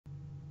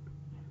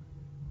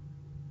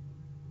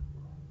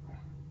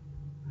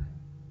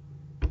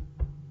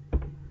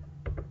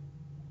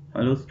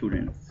Hello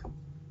students.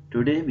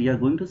 Today we are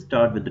going to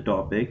start with the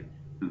topic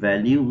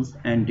values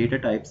and data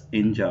types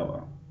in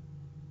Java.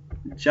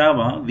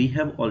 Java we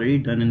have already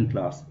done in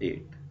class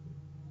 8.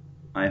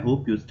 I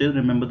hope you still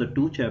remember the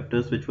two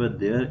chapters which were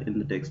there in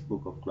the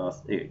textbook of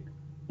class 8.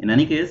 In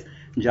any case,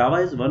 Java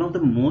is one of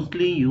the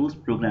mostly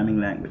used programming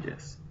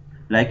languages.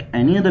 Like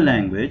any other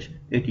language,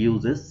 it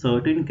uses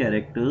certain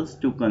characters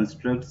to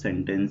construct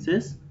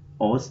sentences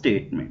or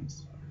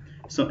statements.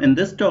 So in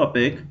this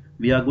topic,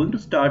 we are going to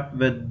start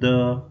with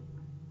the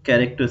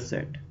character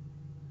set.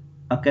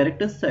 A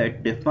character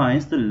set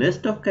defines the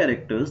list of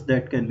characters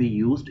that can be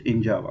used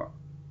in Java.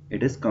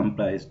 It is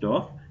comprised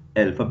of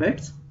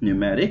alphabets,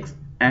 numerics,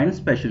 and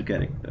special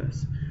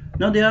characters.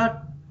 Now there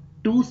are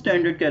two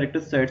standard character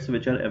sets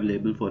which are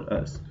available for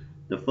us.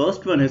 The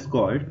first one is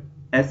called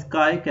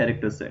ASCII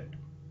character set.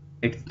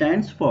 It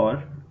stands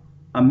for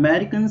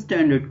American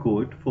Standard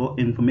Code for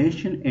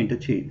Information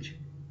Interchange.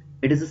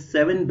 It is a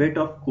 7-bit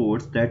of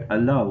codes that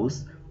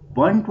allows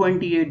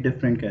 128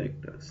 different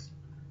characters.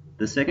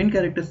 The second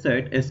character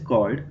set is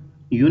called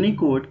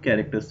Unicode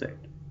character set.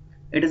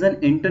 It is an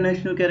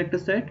international character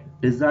set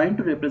designed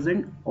to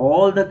represent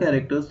all the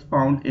characters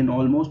found in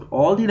almost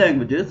all the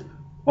languages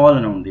all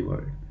around the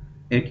world.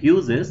 It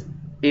uses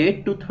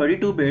 8 to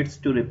 32 bits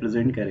to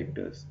represent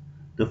characters.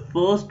 The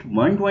first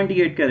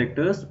 128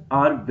 characters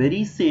are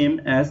very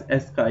same as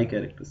ASCII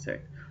character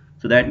set.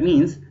 So that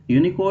means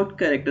Unicode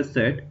character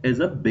set is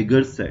a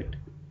bigger set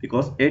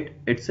because it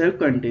itself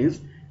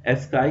contains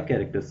ASCII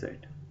character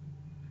set.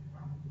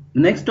 The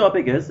next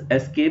topic is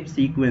escape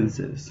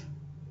sequences.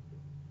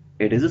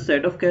 It is a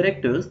set of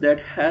characters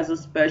that has a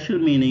special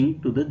meaning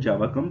to the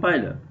Java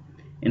compiler.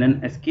 In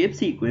an escape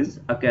sequence,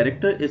 a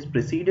character is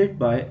preceded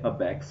by a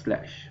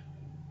backslash.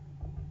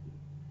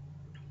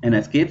 An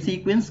escape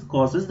sequence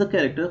causes the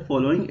character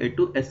following it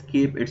to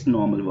escape its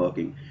normal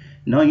working.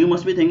 Now you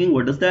must be thinking,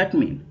 what does that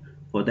mean?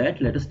 For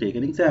that, let us take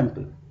an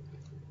example.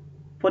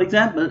 For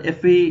example,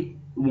 if we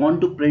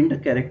want to print a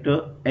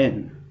character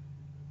N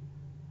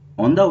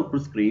on the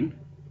output screen,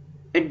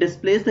 it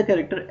displays the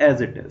character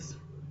as it is.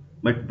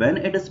 But when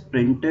it is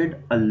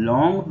printed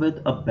along with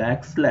a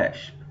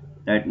backslash,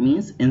 that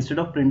means instead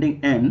of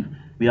printing N,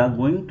 we are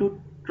going to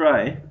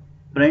try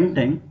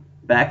printing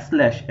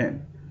backslash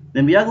N.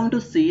 Then we are going to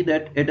see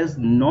that it is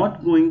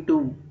not going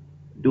to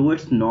do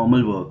its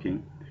normal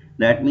working.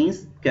 That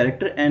means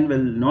character N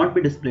will not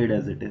be displayed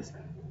as it is.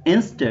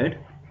 Instead,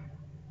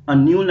 a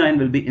new line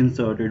will be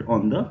inserted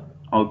on the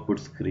output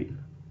screen.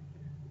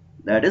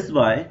 That is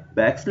why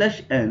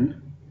backslash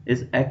N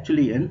is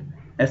actually an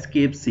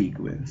escape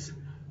sequence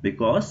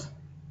because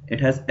it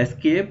has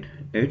escaped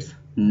its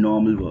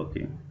normal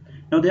working.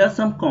 Now there are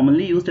some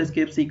commonly used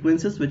escape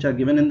sequences which are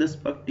given in this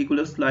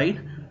particular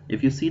slide.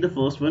 If you see the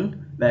first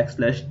one,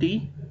 backslash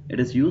T, it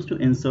is used to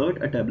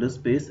insert a tabular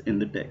space in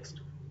the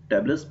text.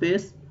 Tabular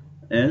space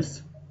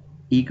is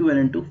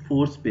equivalent to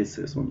 4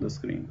 spaces on the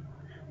screen.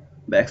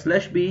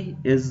 Backslash B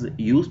is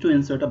used to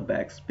insert a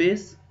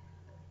backspace.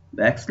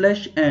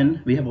 Backslash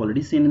N, we have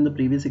already seen in the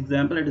previous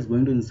example, it is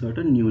going to insert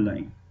a new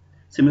line.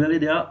 Similarly,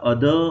 there are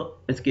other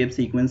escape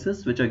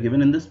sequences which are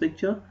given in this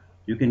picture.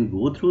 You can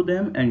go through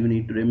them and you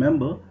need to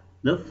remember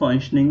the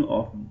functioning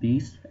of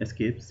these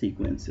escape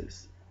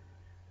sequences.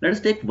 Let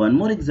us take one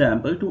more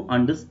example to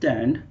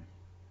understand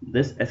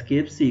this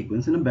escape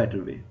sequence in a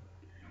better way.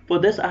 For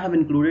this, I have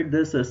included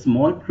this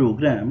small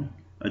program,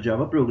 a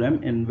Java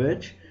program in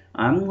which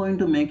I am going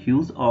to make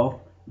use of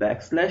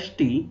backslash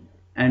T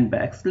and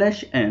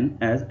backslash N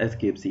as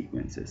escape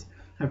sequences.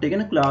 I have taken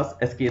a class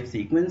escape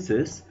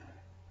sequences.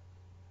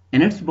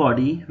 In its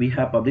body, we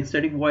have public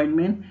static void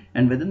main,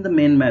 and within the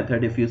main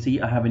method, if you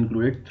see, I have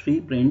included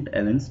 3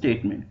 println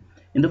statement.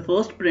 In the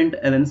first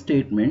println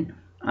statement,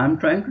 I am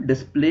trying to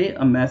display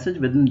a message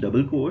within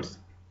double quotes,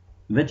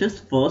 which is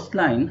first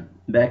line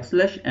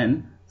backslash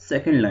N,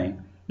 second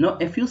line. Now,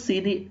 if you see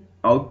the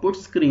output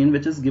screen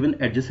which is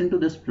given adjacent to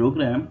this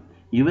program,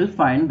 you will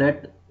find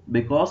that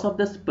because of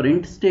this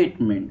print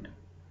statement,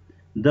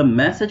 the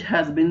message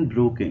has been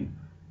broken.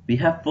 We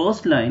have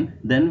first line,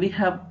 then we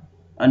have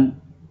an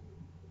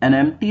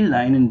empty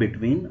line in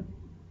between,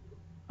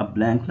 a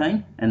blank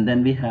line, and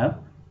then we have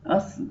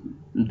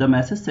the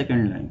message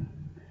second line.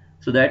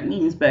 So that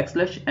means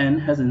backslash N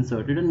has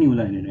inserted a new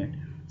line in it.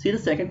 See the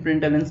second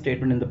println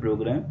statement in the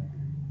program,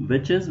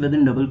 which is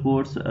within double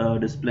quotes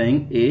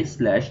displaying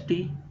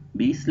A/T,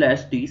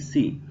 B/T,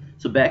 C.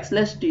 So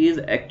backslash T is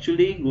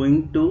actually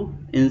going to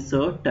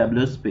insert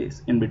tabular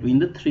space in between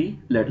the 3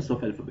 letters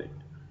of alphabet.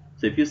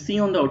 So if you see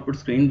on the output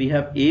screen, we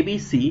have A, B,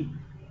 C,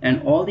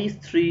 and all these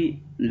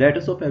 3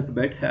 letters of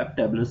alphabet have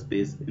tabular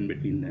space in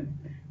between them.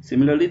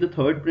 Similarly, the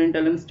third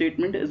println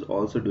statement is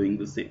also doing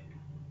the same.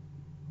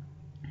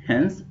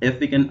 Hence, if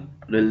we can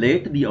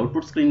relate the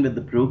output screen with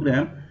the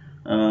program,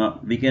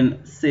 we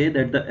can say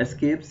that the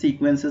escape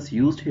sequences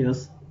used here,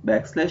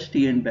 backslash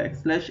T and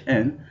backslash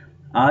N,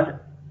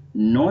 are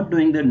not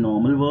doing their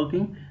normal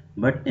working,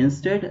 but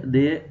instead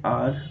they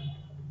are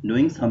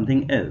doing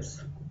something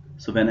else.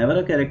 So whenever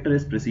a character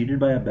is preceded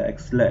by a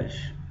backslash,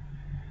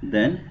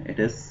 then it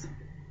is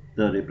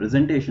the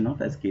representation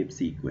of escape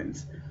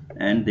sequence.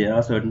 And there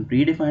are certain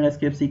predefined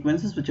escape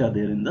sequences which are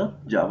there in the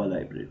Java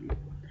library.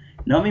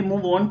 Now we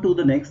move on to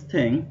the next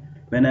thing.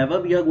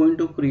 Whenever we are going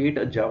to create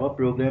a Java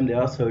program,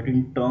 there are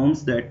certain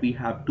terms that we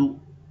have to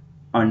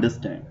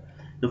understand.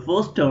 The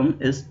first term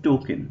is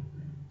token.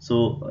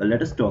 So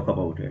let us talk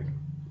about it.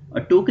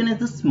 A token is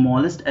the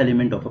smallest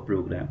element of a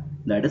program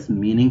that is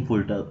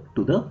meaningful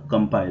to the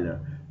compiler.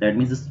 That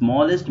means the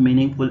smallest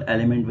meaningful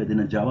element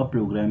within a Java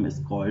program is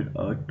called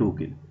a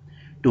token.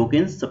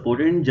 Tokens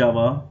supported in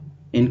Java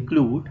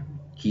include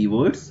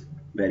keywords,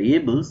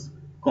 variables,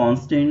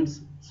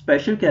 constants,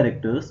 special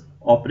characters,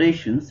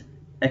 operations,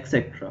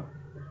 etc.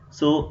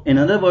 So in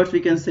other words, we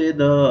can say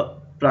the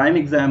prime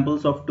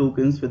examples of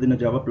tokens within a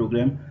Java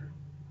program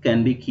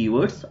can be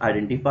keywords,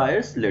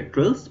 identifiers,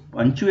 literals,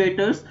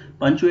 punctuators.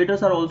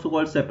 Punctuators are also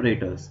called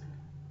separators.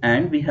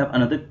 And we have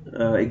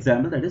another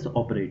example, that is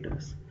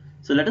operators.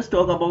 So let us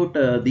talk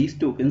about these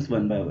tokens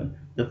one by one.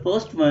 The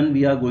first one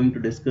we are going to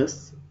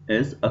discuss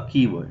is a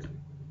keyword.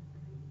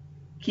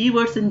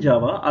 Keywords in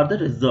Java are the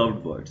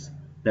reserved words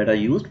that are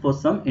used for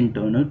some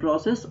internal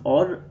process,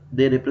 or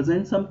they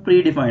represent some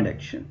predefined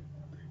action.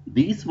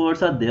 These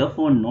words are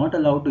therefore not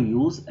allowed to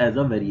use as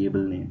a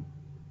variable name.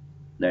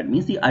 That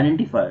means the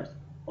identifiers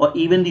or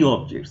even the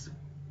objects.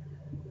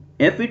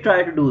 If we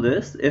try to do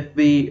this, if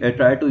we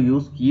try to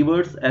use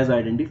keywords as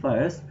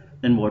identifiers,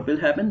 then what will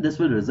happen? This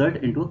will result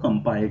into a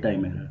compile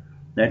time error.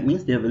 That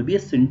means there will be a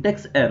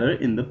syntax error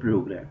in the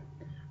program.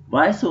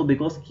 Why so?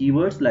 Because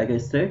keywords, like I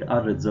said,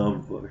 are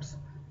reserved words.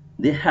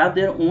 They have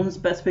their own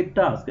specific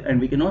task and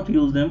we cannot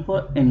use them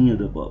for any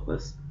other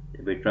purpose.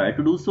 If we try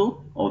to do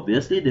so,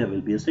 obviously there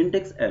will be a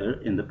syntax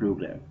error in the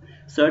program.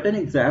 Certain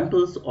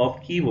examples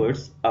of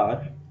keywords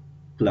are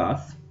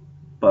class,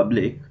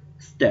 public,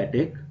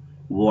 static,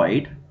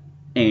 void,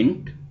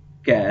 int,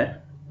 char,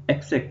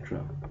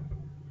 etc.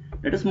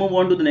 Let us move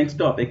on to the next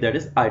topic, that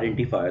is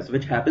identifiers,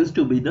 which happens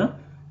to be the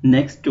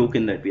next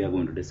token that we are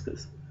going to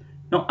discuss.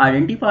 Now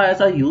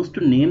identifiers are used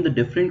to name the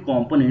different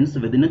components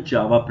within a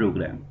Java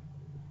program.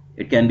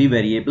 It can be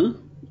variable,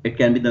 it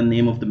can be the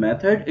name of the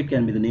method, it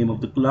can be the name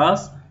of the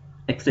class,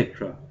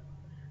 etc.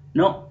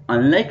 Now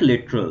unlike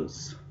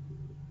literals,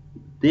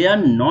 they are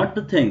not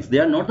the things, they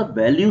are not the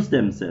values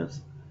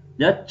themselves.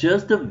 They are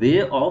just a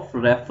way of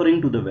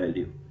referring to the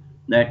value.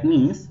 That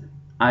means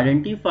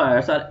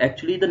identifiers are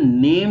actually the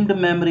named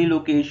memory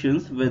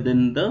locations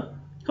within the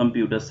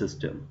computer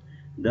system.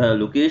 The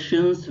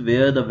locations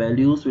where the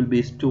values will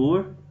be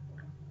stored,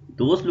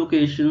 those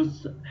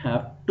locations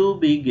have to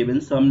be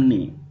given some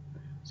name.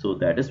 So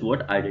that is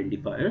what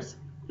identifiers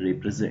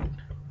represent.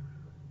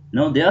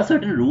 Now there are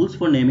certain rules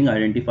for naming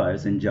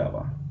identifiers in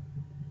Java.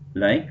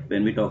 Like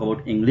when we talk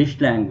about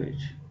English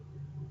language.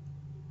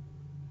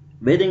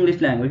 With English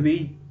language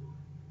we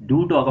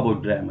do talk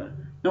about grammar.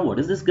 Now what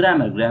is this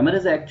grammar? Grammar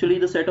is actually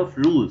the set of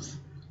rules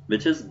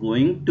which is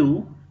going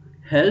to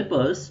help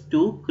us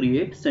to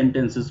create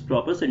sentences,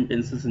 proper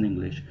sentences in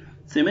English.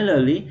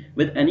 Similarly,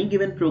 with any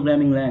given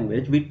programming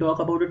language, we talk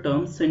about the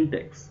term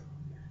syntax.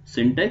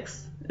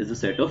 Syntax is a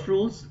set of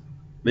rules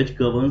which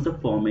governs the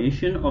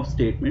formation of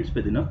statements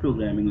within a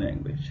programming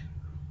language.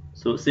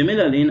 So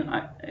similarly,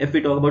 if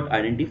we talk about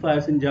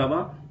identifiers in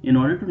Java, in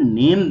order to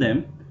name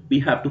them, we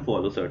have to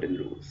follow certain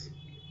rules.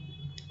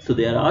 So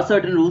there are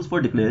certain rules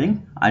for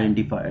declaring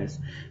identifiers.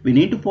 We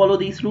need to follow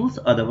these rules,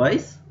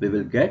 otherwise we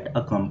will get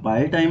a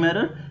compile time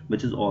error,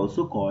 which is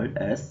also called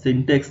as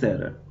syntax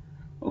error.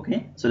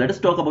 Okay, so let us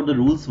talk about the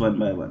rules one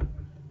by one.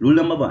 Rule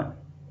number 1.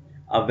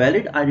 A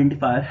valid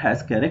identifier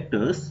has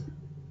characters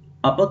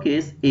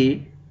uppercase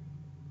A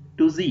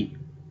to Z,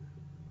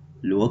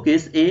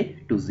 lowercase a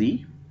to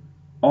Z,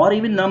 or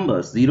even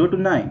numbers 0 to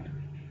 9.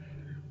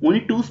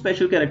 Only two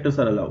special characters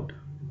are allowed,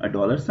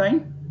 a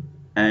 $sign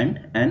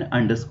and an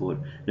underscore.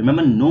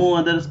 Remember, no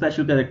other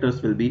special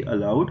characters will be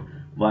allowed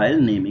while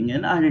naming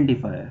an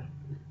identifier.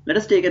 Let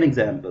us take an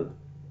example.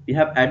 We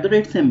have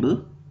 @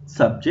 symbol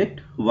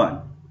subject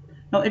 1.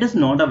 Now it is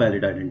not a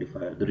valid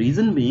identifier. The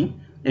reason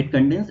being it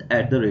contains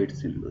 @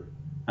 symbol.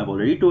 I've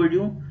already told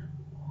you,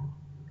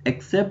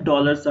 except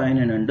 $sign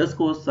and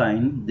underscore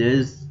sign, there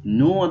is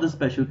no other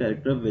special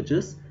character which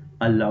is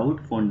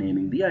allowed for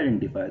naming the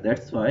identifier.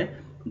 That's why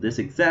in this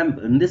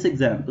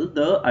example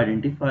the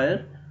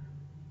identifier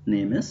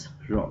name is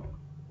wrong.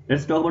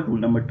 Let's talk about rule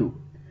number 2.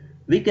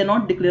 We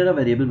cannot declare a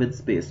variable with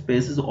space.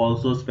 Space is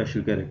also a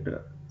special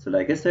character. So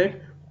like I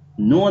said,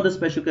 no other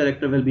special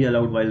character will be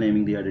allowed while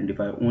naming the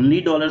identifier.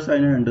 Only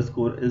 $sign and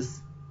underscore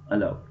is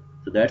allowed.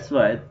 So that's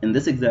why in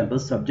this example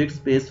subject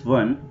space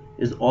 1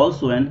 is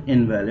also an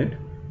invalid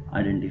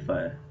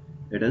identifier.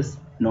 It is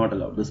not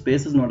allowed. The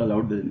space is not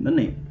allowed within the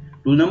name.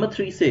 Rule number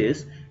 3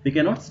 says we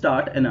cannot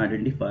start an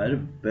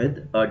identifier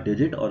with a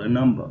digit or a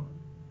number.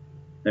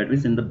 That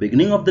means in the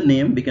beginning of the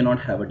name we cannot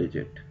have a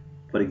digit.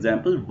 For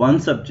example, one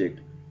subject,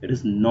 it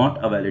is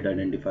not a valid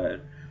identifier.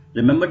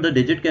 Remember, the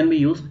digit can be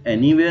used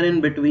anywhere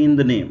in between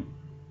the name,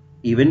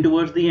 even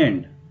towards the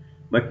end,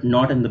 but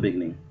not in the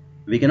beginning.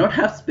 We cannot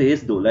have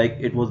space though, like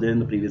it was there in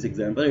the previous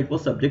example. It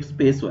was subject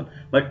space 1,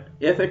 but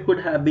if it could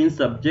have been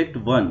subject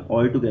 1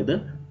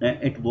 altogether, then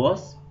it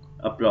was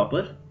a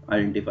proper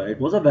identifier,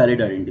 it was a valid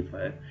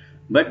identifier.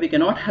 But we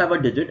cannot have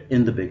a digit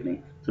in the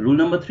beginning. So rule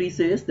number 3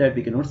 says that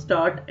we cannot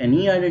start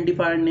any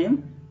identifier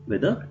name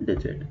with a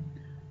digit.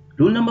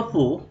 Rule number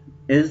 4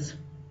 is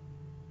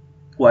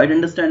quite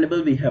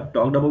understandable. We have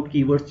talked about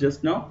keywords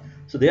just now.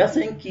 So they are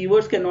saying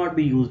keywords cannot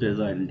be used as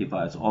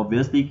identifiers.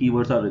 Obviously,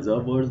 keywords are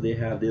reserved words. They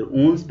have their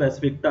own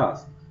specific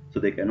task. So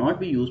they cannot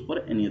be used for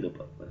any other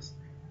purpose.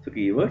 So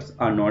keywords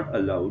are not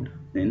allowed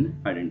in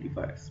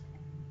identifiers.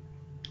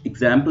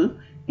 Example,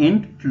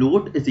 int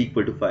float is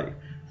equal to 5.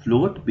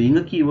 Float being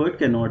a keyword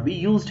cannot be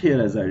used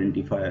here as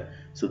identifier.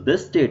 So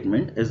this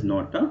statement is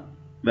not a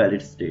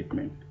valid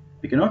statement.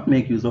 We cannot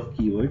make use of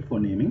keyword for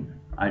naming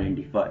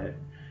identifier.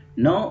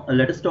 Now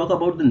let us talk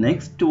about the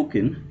next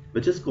token,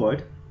 which is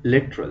called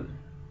literal.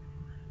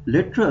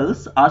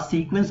 Literals are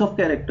sequence of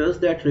characters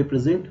that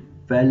represent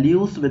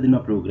values within a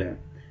program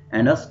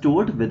and are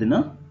stored within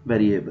a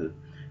variable.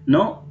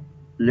 Now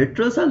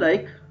literals are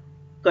like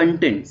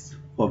contents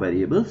for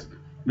variables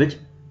which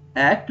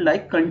act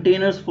like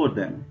containers for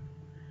them.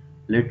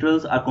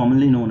 Literals are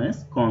commonly known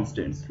as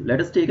constants. Let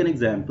us take an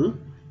example.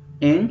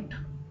 Int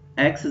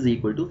x is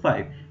equal to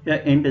 5. Here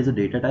int is a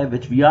data type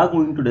which we are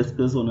going to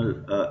discuss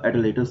on at a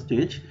later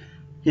stage.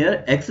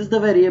 Here x is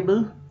the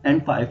variable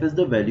and 5 is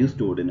the value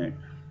stored in it.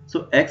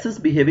 So x is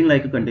behaving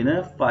like a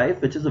container.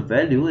 5, which is a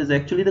value, is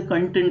actually the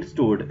content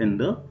stored in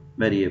the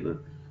variable.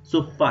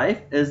 So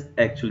 5 is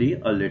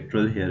actually a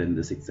literal here in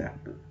this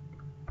example.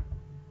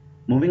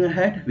 Moving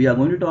ahead, we are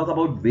going to talk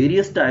about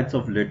various types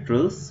of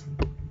literals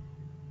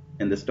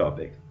in this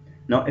topic.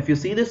 Now if you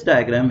see this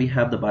diagram, we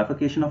have the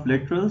bifurcation of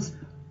literals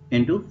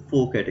into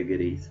 4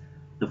 categories.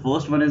 The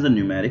first one is a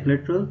numeric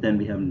literal, then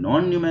we have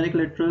non-numeric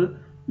literal,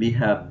 we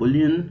have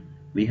boolean,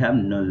 we have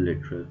null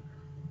literal.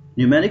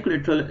 Numeric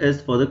literal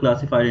is further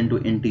classified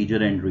into integer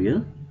and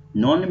real.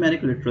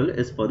 Non-numeric literal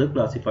is further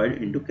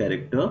classified into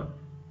character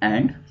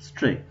and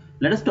string.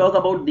 Let us talk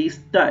about these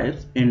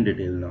types in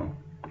detail now.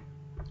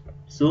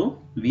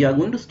 So we are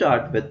going to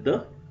start with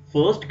the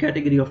first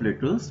category of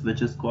literals,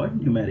 which is called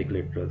numeric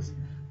literals.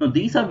 Now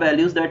these are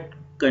values that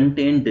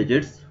contain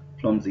digits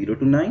from 0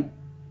 to 9.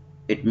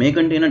 It may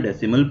contain a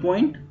decimal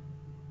point.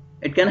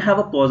 It can have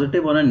a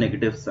positive or a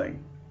negative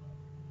sign.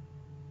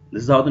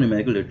 This is how the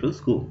numerical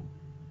literals go.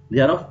 They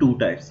are of 2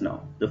 types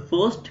now. The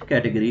first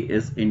category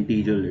is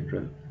integer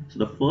literal. So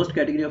the first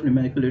category of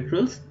numerical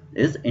literals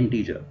is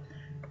integer.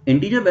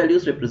 Integer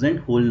values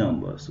represent whole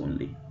numbers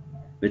only,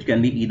 which can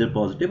be either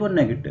positive or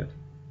negative,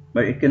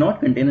 but it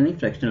cannot contain any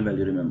fractional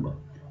value, remember.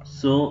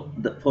 So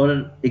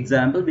for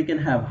example, we can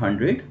have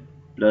 100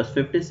 plus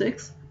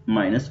 56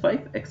 minus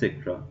 5,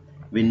 etc.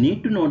 We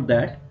need to note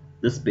that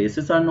the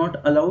spaces are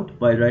not allowed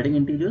while writing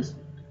integers.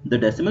 The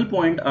decimal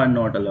point are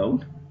not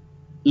allowed.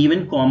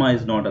 Even comma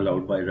is not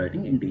allowed while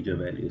writing integer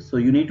values. So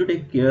you need to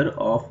take care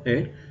of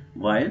it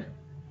while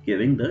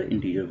giving the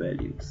integer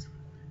values.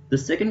 The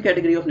second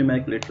category of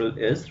numeric literal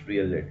is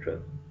real literal.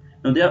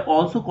 Now they are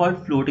also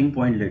called floating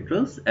point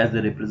literals as they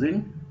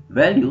represent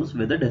values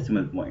with a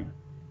decimal point.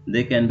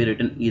 They can be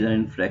written either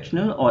in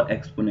fractional or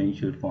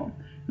exponential form.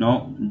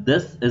 Now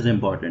this is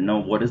important. Now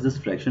what is this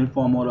fractional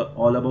form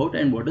all about,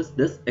 and what is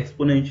this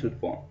exponential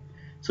form?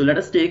 So let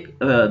us take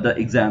the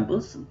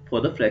examples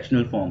for the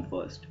fractional form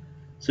first.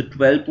 So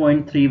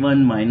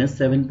 12.31 minus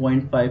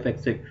 7.5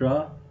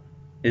 etc.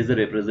 is a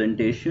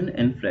representation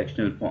in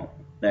fractional form.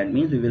 That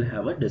means we will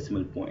have a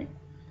decimal point.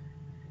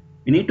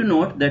 You need to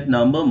note that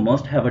number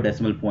must have a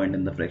decimal point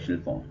in the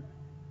fractional form,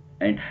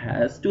 and it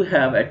has to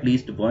have at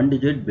least 1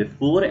 digit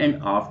before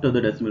and after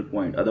the decimal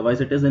point, otherwise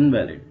it is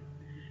invalid.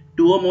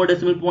 2 or more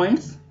decimal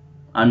points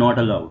are not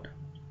allowed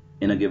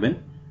in a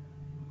given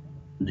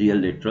real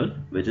literal,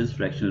 which is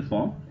fractional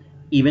form.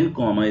 Even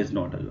comma is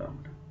not allowed.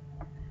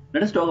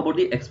 Let us talk about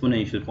the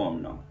exponential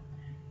form now.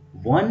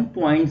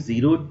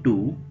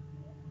 1.02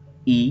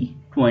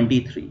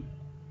 E23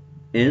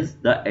 is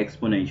the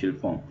exponential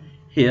form.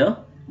 Here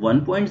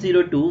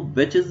 1.02,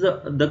 which is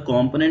the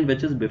component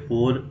which is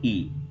before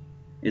E,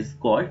 is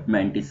called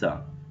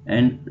mantissa,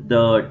 and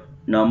the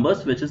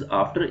numbers which is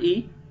after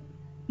E,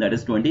 that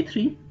is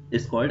 23,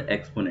 is called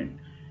exponent.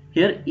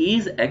 Here E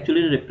is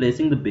actually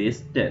replacing the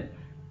base 10.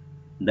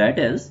 That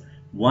is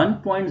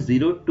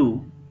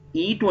 1.02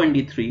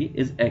 E23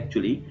 is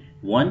actually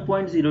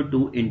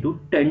 1.02 into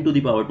 10 to the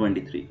power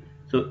 23.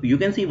 So you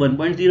can see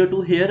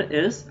 1.02 here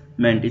is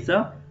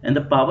mantissa and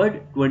the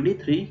power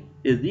 23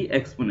 is the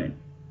exponent.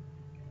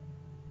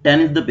 10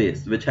 is the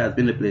base which has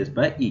been replaced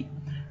by E.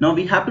 Now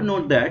we have to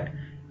note that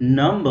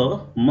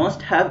number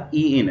must have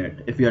E in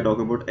it if we are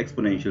talking about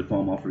exponential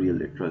form of real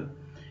literal.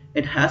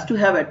 It has to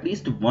have at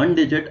least 1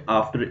 digit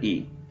after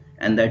E,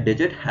 and that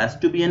digit has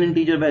to be an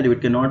integer value.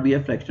 It cannot be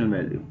a fractional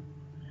value.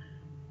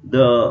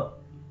 The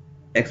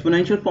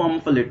exponential form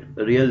of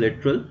a real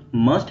literal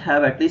must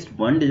have at least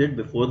 1 digit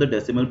before the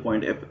decimal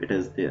point if it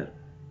is there,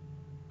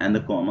 and the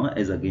comma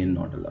is again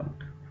not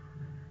allowed.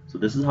 So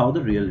this is how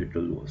the real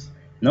literal goes.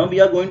 Now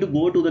we are going to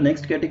go to the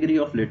next category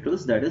of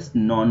literals, that is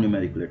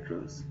non-numeric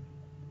literals.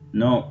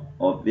 Now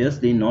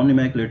obviously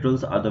non-numeric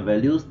literals are the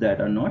values that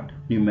are not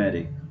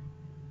numeric.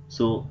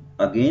 So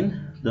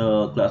again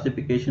the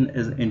classification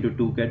is into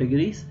two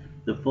categories.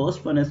 The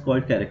first one is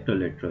called character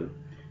literal.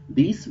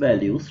 These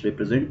values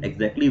represent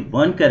exactly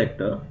one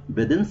character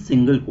within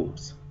single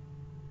quotes.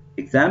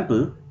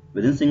 Example,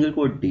 within single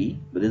quote D,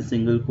 within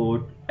single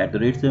quote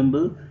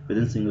 @symbol,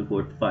 within single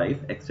quote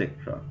 5,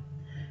 etc.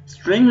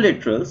 String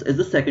literals is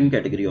the second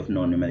category of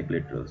non-numeric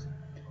literals.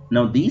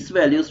 Now these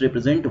values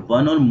represent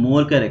one or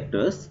more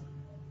characters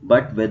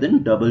but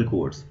within double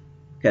quotes.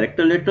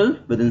 Character literal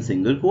within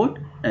single quote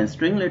and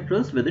string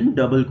literals within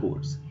double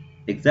quotes.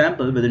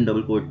 Example, within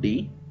double quote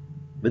D,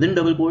 within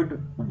double quote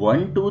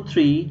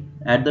 123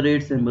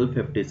 @symbol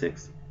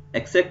 56,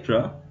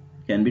 etc.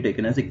 can be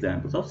taken as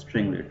examples of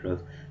string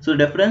literals. So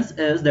the difference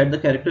is that the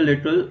character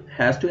literal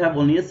has to have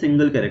only a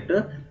single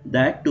character,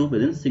 that too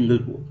within single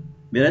quote,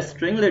 whereas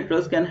string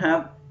literals can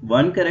have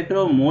one character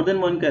or more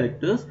than one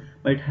characters,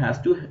 but it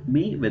has to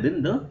be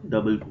within the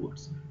double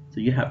quotes. So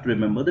you have to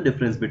remember the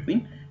difference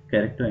between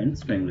character and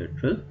string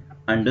literal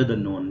under the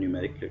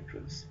non-numeric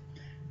literals.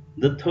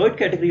 The third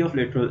category of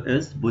literal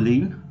is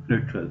Boolean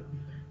literal.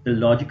 The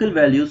logical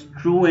values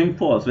true and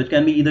false, which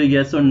can be either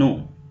yes or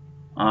no,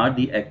 are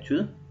the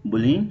actual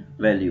Boolean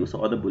values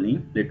or the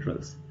Boolean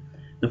literals.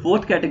 The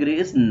fourth category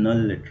is null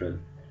literal.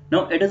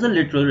 Now it is a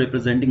literal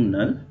representing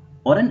null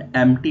or an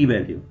empty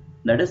value,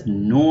 that is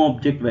no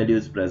object value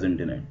is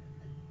present in it.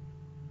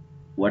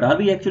 What are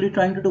we actually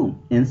trying to do?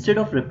 Instead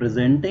of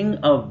representing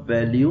a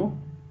value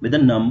with a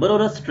number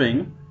or a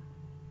string,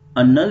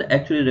 a null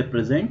actually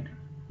represents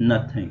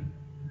nothing.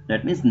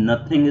 That means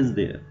nothing is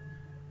there.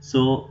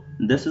 So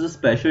this is a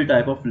special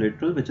type of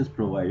literal which is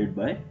provided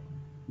by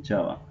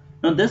Java.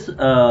 Now this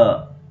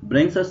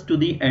brings us to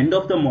the end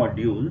of the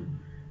module,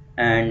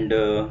 and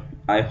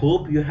I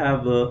hope you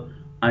have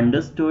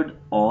understood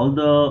all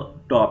the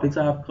topics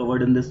I have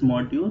covered in this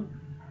module,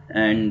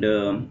 and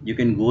you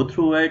can go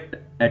through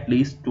it at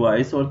least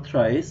twice or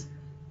thrice,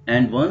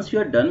 and once you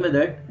are done with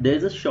it, there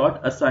is a short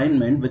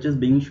assignment which is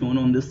being shown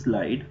on this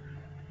slide,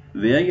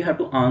 where you have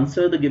to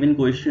answer the given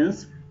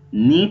questions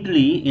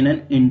neatly in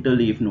an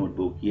interleaf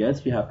notebook.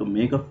 Yes, you have to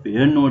make a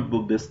fair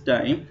notebook this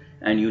time,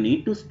 and you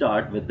need to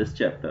start with this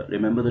chapter.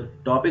 Remember, the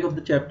topic of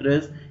the chapter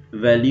is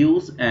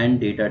values and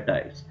data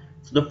types.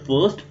 So the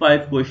first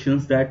 5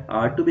 questions that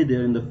are to be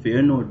there in the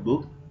fair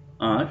notebook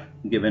are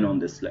given on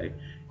this slide.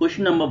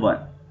 Question number 1.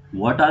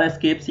 What are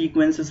escape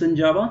sequences in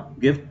Java?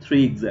 Give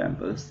 3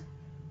 examples.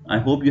 I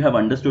hope you have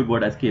understood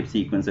what escape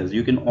sequence is.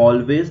 You can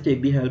always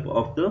take the help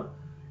of the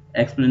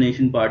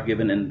explanation part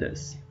given in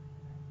this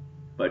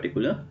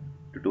particular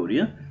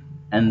tutorial.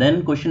 And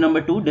then question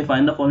number 2,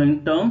 define the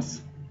following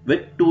terms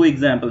with 2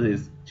 examples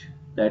each.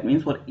 That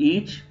means for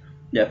each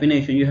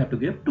definition you have to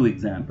give 2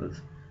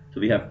 examples. So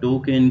we have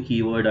token,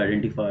 keyword,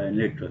 identifier, and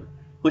literal.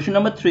 Question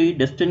number 3,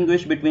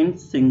 distinguish between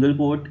single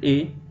quote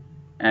A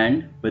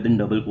and within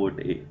double quote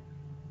A.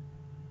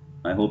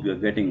 I hope you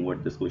are getting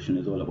what this question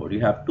is all about.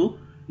 You have to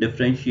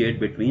differentiate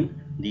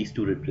between these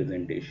 2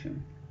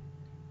 representations.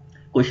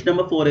 Question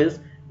number 4 is,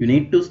 you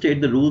need to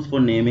state the rules for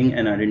naming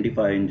an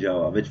identifier in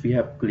Java, which we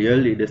have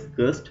clearly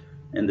discussed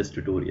in this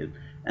tutorial.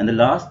 And the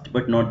last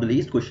but not the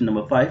least, question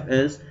number 5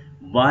 is,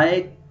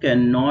 why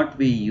cannot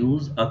we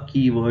use a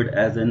keyword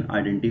as an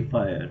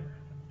identifier?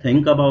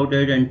 Think about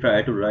it and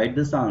try to write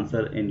this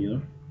answer in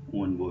your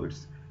own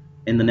words.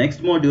 In the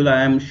next module,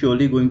 I am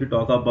surely going to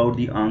talk about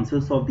the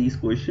answers of these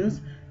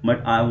questions,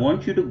 but I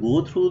want you to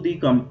go through the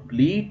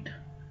complete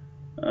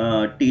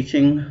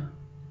teaching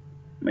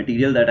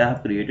material that I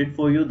have created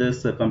for you,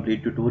 this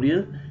complete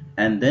tutorial,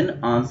 and then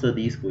answer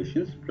these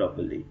questions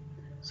properly.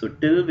 So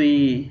till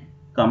we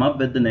come up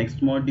with the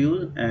next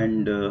module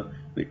and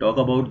we talk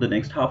about the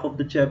next half of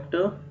the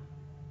chapter,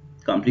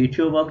 complete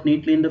your work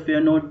neatly in the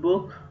fair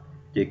notebook,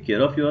 take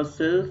care of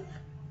yourself,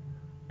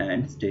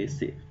 and stay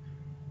safe.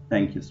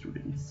 Thank you,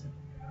 students.